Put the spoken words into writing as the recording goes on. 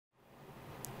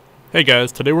Hey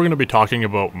guys, today we're going to be talking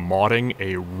about modding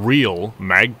a real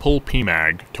Magpul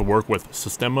PMAG to work with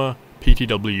Systema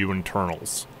PTW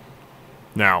internals.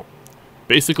 Now,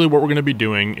 basically what we're going to be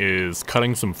doing is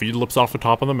cutting some feed lips off the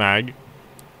top of the mag,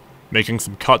 making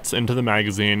some cuts into the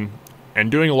magazine,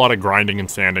 and doing a lot of grinding and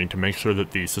sanding to make sure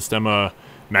that the Systema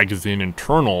magazine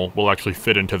internal will actually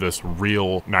fit into this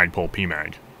real Magpul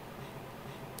PMAG.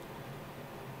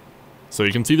 So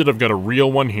you can see that I've got a real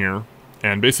one here.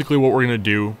 And basically what we're going to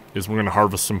do is we're going to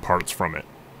harvest some parts from it.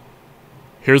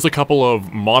 Here's a couple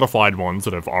of modified ones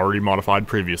that I've already modified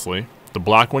previously. The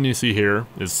black one you see here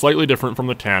is slightly different from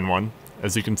the tan one.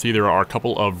 As you can see, there are a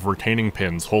couple of retaining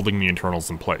pins holding the internals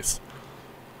in place.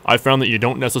 I found that you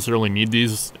don't necessarily need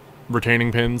these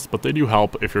retaining pins, but they do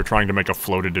help if you're trying to make a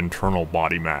floated internal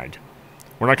body mag.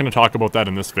 We're not going to talk about that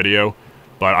in this video,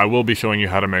 but I will be showing you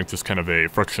how to make just kind of a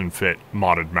friction fit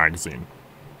modded magazine.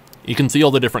 You can see all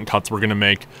the different cuts we're going to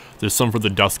make. There's some for the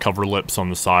dust cover lips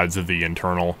on the sides of the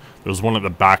internal. There's one at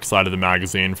the back side of the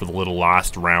magazine for the little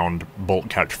last round bolt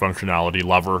catch functionality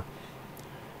lever.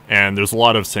 And there's a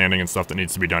lot of sanding and stuff that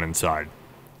needs to be done inside.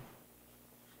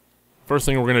 First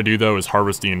thing we're going to do though is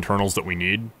harvest the internals that we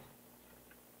need.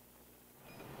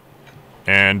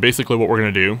 And basically what we're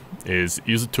going to do is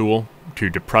use a tool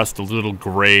to depress the little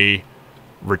gray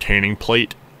retaining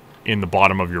plate in the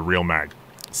bottom of your real mag.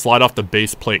 Slide off the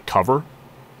base plate cover,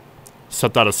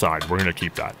 set that aside, we're going to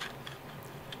keep that.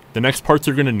 The next parts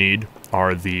you're going to need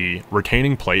are the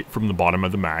retaining plate from the bottom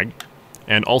of the mag,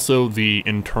 and also the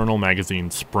internal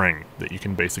magazine spring that you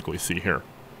can basically see here.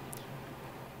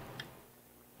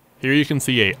 Here you can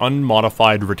see a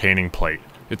unmodified retaining plate.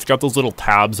 It's got those little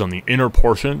tabs on the inner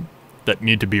portion that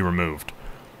need to be removed.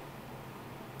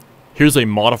 Here's a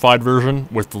modified version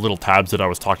with the little tabs that I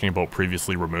was talking about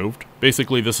previously removed.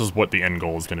 Basically, this is what the end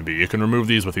goal is going to be. You can remove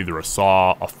these with either a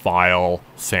saw, a file,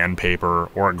 sandpaper,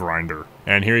 or a grinder.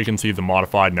 And here you can see the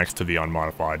modified next to the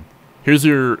unmodified. Here's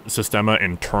your Systema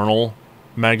internal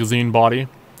magazine body.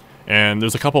 And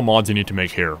there's a couple mods you need to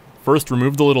make here. First,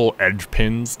 remove the little edge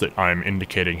pins that I'm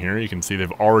indicating here. You can see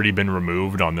they've already been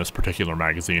removed on this particular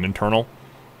magazine internal.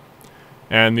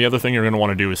 And the other thing you're going to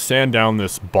want to do is sand down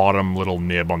this bottom little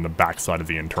nib on the back side of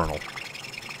the internal.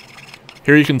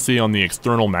 Here you can see on the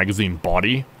external magazine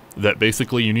body that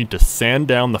basically you need to sand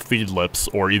down the feed lips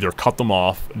or either cut them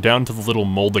off down to the little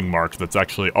molding mark that's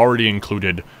actually already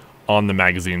included on the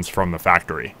magazines from the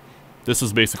factory. This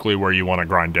is basically where you want to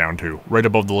grind down to, right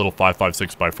above the little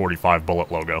 5.56x45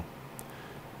 bullet logo.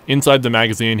 Inside the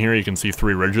magazine here you can see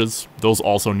 3 ridges. Those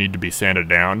also need to be sanded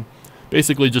down.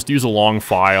 Basically, just use a long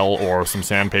file or some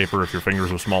sandpaper if your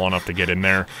fingers are small enough to get in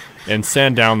there, and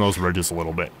sand down those ridges a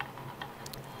little bit.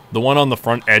 The one on the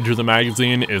front edge of the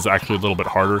magazine is actually a little bit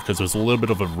harder because there's a little bit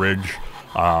of a ridge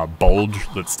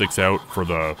bulge that sticks out for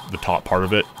the top part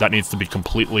of it. That needs to be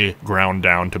completely ground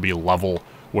down to be level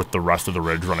with the rest of the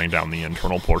ridge running down the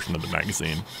internal portion of the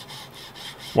magazine.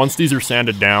 Once these are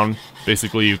sanded down,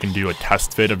 basically you can do a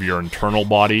test fit of your internal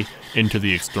body into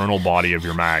the external body of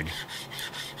your mag.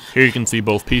 Here you can see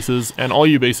both pieces, and all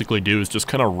you basically do is just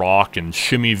kind of rock and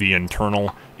shimmy the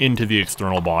internal into the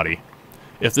external body.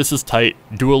 If this is tight,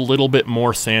 do a little bit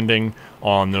more sanding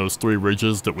on those 3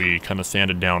 ridges that we kind of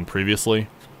sanded down previously.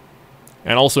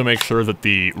 And also make sure that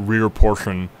the rear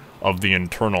portion of the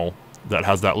internal that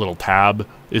has that little tab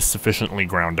is sufficiently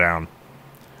ground down.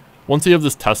 Once you have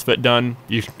this test fit done,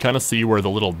 you can kind of see where the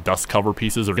little dust cover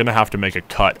pieces are going to have to make a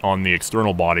cut on the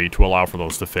external body to allow for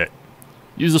those to fit.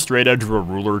 Use a straight edge of a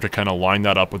ruler to kind of line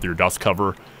that up with your dust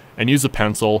cover, and use a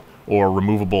pencil or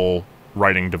removable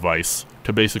writing device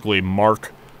to basically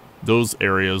mark those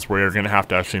areas where you're going to have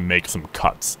to actually make some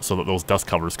cuts so that those dust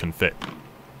covers can fit.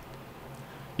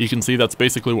 You can see that's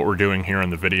basically what we're doing here in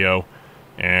the video,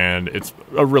 and it's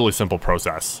a really simple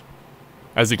process.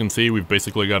 As you can see, we've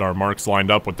basically got our marks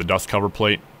lined up with the dust cover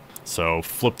plate. So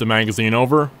flip the magazine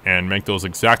over and make those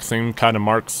exact same kind of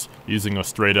marks using a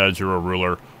straight edge or a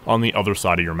ruler on the other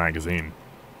side of your magazine.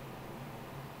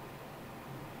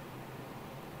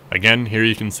 Again, here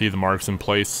you can see the marks in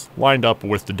place, lined up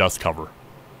with the dust cover.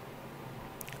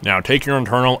 Now take your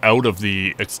internal out of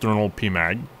the external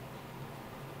PMAG.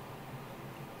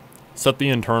 Set the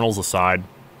internals aside.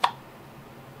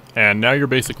 And now you're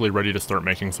basically ready to start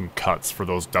making some cuts for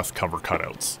those dust cover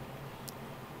cutouts.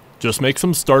 Just make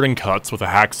some starting cuts with a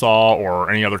hacksaw or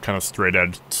any other kind of straight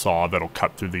edge saw that'll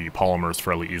cut through the polymers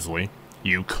fairly easily.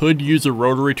 You could use a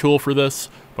rotary tool for this,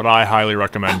 but I highly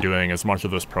recommend doing as much of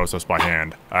this process by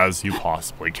hand as you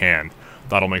possibly can.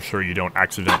 That'll make sure you don't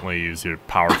accidentally use your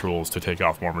power tools to take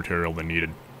off more material than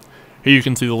needed. Here you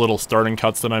can see the little starting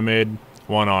cuts that I made,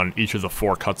 one on each of the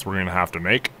 4 cuts we're going to have to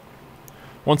make.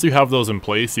 Once you have those in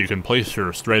place, you can place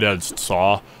your straight-edged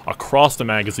saw across the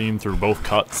magazine through both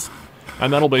cuts,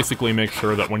 and that'll basically make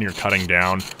sure that when you're cutting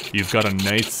down, you've got a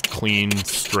nice, clean,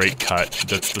 straight cut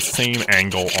that's the same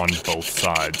angle on both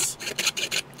sides.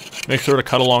 Make sure to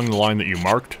cut along the line that you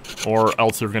marked, or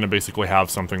else you're going to basically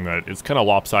have something that is kind of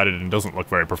lopsided and doesn't look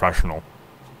very professional.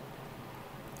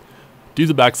 Do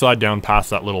the backside down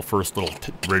past that first little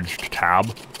ridged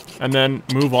tab, and then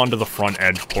move on to the front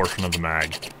edge portion of the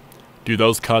mag. Do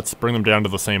those cuts, bring them down to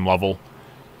the same level,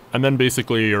 and then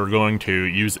basically you're going to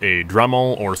use a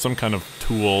Dremel or some kind of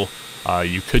tool.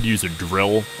 You could use a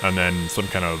drill and then some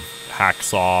kind of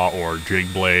hacksaw or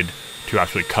jig blade to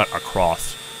actually cut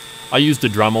across. I used a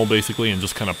Dremel basically and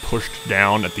just kind of pushed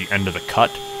down at the end of the cut,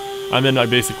 and then I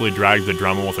basically dragged the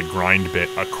Dremel with a grind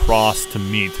bit across to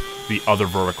meet the other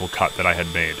vertical cut that I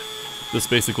had made. This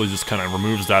basically just kind of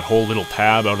removes that whole little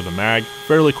tab out of the mag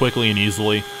fairly quickly and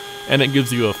easily, and it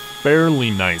gives you a fairly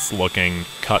nice looking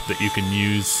cut that you can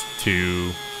use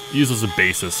as a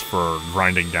basis for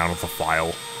grinding down with a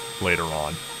file later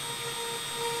on.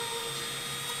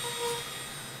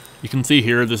 You can see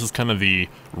here, this is kind of the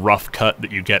rough cut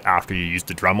that you get after you use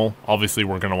the Dremel. Obviously,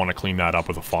 we're going to want to clean that up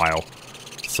with a file.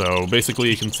 So basically,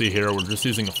 you can see here, we're just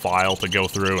using a file to go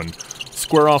through and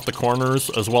square off the corners,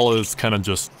 as well as kind of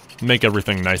just make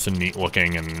everything nice and neat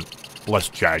looking and less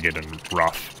jagged and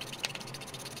rough.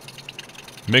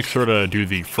 Make sure to do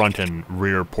the front and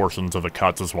rear portions of the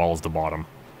cuts as well as the bottom.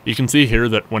 You can see here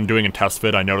that when doing a test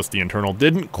fit, I noticed the internal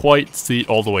didn't quite seat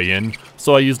all the way in,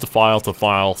 so I used the file to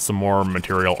file some more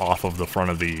material off of the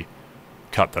front of the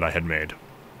cut that I had made.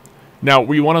 Now,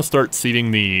 we want to start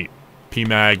seating the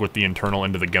PMAG with the internal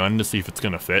into the gun to see if it's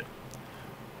going to fit.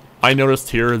 I noticed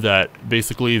here that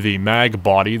basically the mag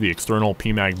body, the external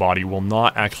PMAG body, will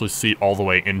not actually seat all the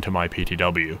way into my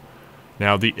PTW.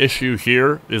 Now, the issue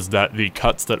here is that the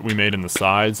cuts that we made in the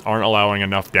sides aren't allowing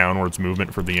enough downwards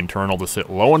movement for the internal to sit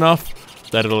low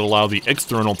enough that it'll allow the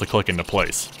external to click into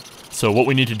place. So what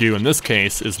we need to do in this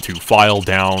case is to file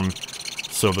down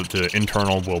so that the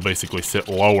internal will basically sit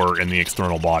lower in the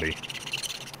external body.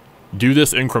 Do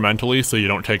this incrementally so you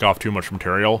don't take off too much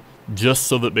material, just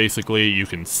so that basically you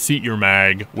can seat your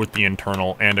mag with the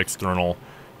internal and external,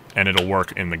 and it'll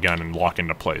work in the gun and lock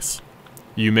into place.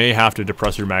 You may have to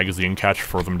depress your magazine catch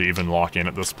for them to even lock in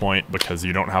at this point, because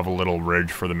you don't have a little ridge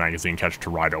for the magazine catch to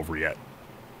ride over yet.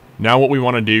 Now what we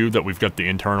want to do, that we've got the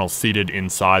internal seated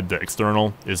inside the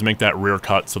external, is make that rear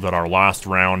cut so that our last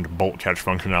round bolt catch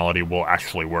functionality will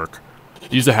actually work.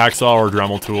 Use a hacksaw or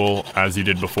Dremel tool, as you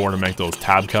did before, to make those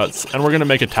tab cuts, and we're going to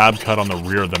make a tab cut on the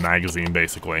rear of the magazine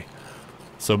basically.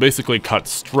 So basically cut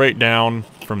straight down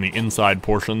from the inside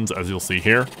portions, as you'll see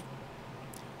here.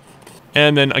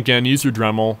 And then again, use your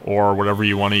Dremel or whatever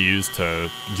you want to use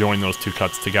to join those two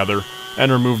cuts together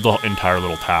and remove the entire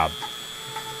little tab.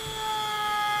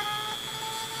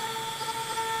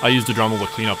 I used the Dremel to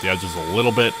clean up the edges a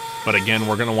little bit, but again,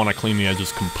 we're going to want to clean the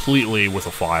edges completely with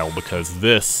a file, because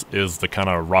this is the kind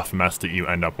of rough mess that you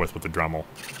end up with the Dremel.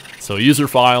 So use your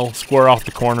file, square off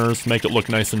the corners, make it look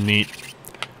nice and neat.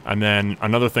 And then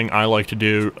another thing I like to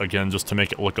do, again, just to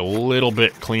make it look a little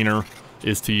bit cleaner,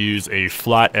 is to use a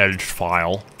flat-edged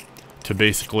file to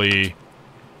basically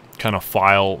kind of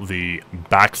file the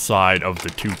backside of the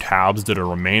two tabs that are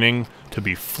remaining to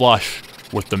be flush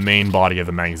with the main body of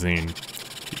the magazine.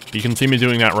 You can see me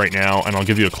doing that right now, and I'll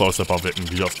give you a close-up of it in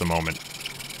just a moment.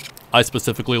 I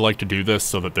specifically like to do this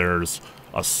so that there's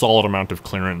a solid amount of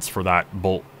clearance for that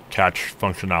bolt catch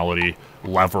functionality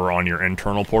lever on your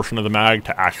internal portion of the mag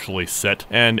to actually sit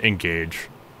and engage.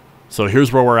 So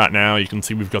here's where we're at now. You can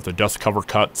see we've got the dust cover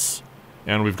cuts,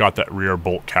 and we've got that rear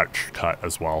bolt catch cut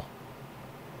as well.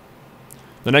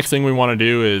 The next thing we want to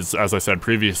do is, as I said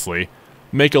previously,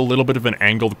 make a little bit of an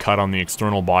angled cut on the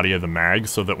external body of the mag,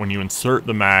 so that when you insert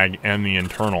the mag and the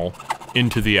internal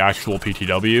into the actual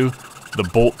PTW, the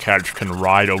bolt catch can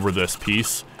ride over this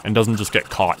piece and doesn't just get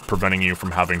caught, preventing you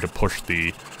from having to push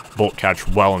the bolt catch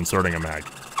while inserting a mag.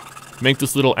 Make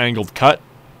this little angled cut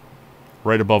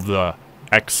right above the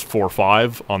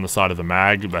X45 on the side of the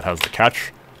mag that has the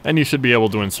catch, and you should be able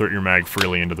to insert your mag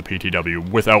freely into the PTW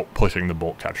without pushing the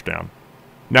bolt catch down.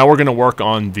 Now we're going to work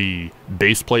on the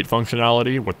base plate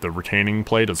functionality with the retaining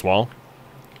plate as well.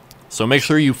 So make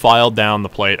sure you file down the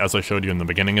plate as I showed you in the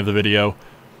beginning of the video,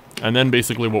 and then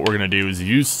basically what we're going to do is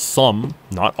use some,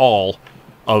 not all,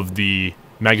 of the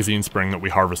magazine spring that we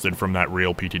harvested from that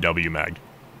real PTW mag.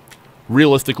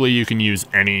 Realistically, you can use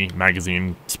any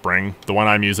magazine spring. The one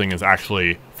I'm using is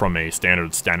actually from a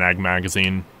standard Stenag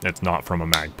magazine. It's not from a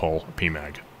Magpul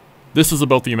PMAG. This is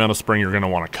about the amount of spring you're going to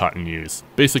want to cut and use.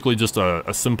 Basically just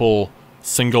a simple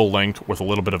single link with a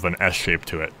little bit of an S shape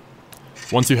to it.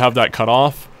 Once you have that cut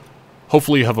off,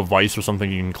 hopefully you have a vise or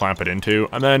something you can clamp it into,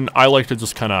 and then I like to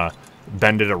just kind of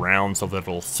bend it around so that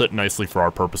it'll sit nicely for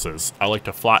our purposes. I like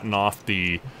to flatten off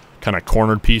the kind of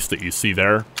cornered piece that you see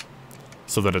there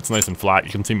so that it's nice and flat.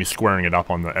 You can see me squaring it up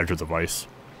on the edge of the vise.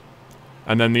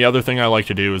 And then the other thing I like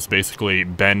to do is basically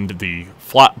bend the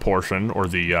flat portion, or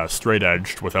the straight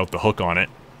edged without the hook on it,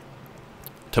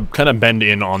 to kind of bend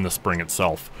in on the spring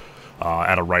itself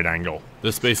at a right angle.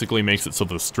 This basically makes it so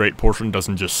the straight portion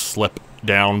doesn't just slip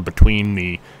down between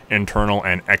the internal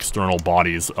and external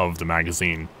bodies of the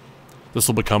magazine. This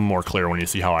will become more clear when you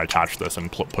see how I attach this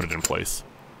and put it in place.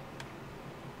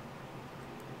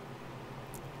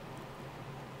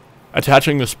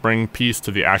 Attaching the spring piece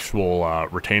to the actual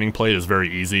retaining plate is very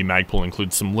easy. Magpul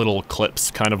includes some little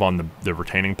clips kind of on the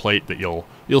retaining plate that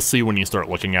you'll see when you start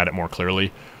looking at it more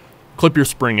clearly. Clip your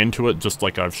spring into it just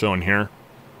like I've shown here.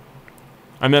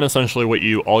 And then essentially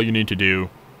all you need to do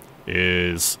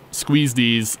is squeeze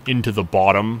these into the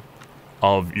bottom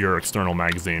of your external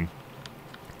magazine.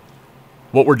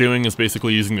 What we're doing is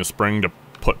basically using the spring to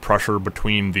put pressure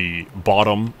between the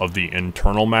bottom of the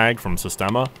internal mag from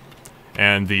Systema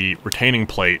and the retaining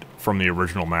plate from the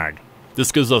original mag.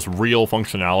 This gives us real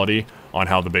functionality on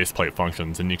how the base plate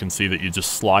functions, and you can see that you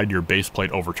just slide your base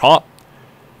plate over top,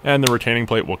 and the retaining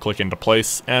plate will click into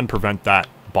place and prevent that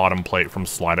bottom plate from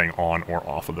sliding on or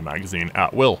off of the magazine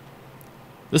at will.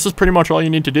 This is pretty much all you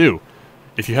need to do.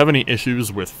 If you have any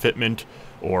issues with fitment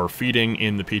or feeding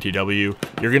in the PTW,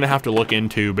 you're going to have to look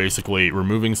into basically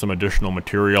removing some additional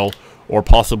material or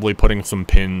possibly putting some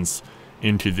pins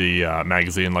into the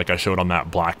magazine like I showed on that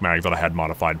black mag that I had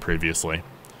modified previously.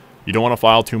 You don't want to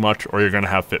file too much or you're going to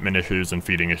have fitment issues and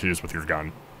feeding issues with your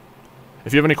gun.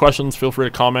 If you have any questions, feel free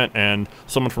to comment, and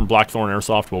someone from Thorn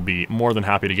Airsoft will be more than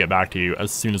happy to get back to you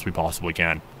as soon as we possibly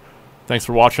can. Thanks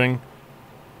for watching,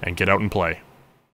 and get out and play.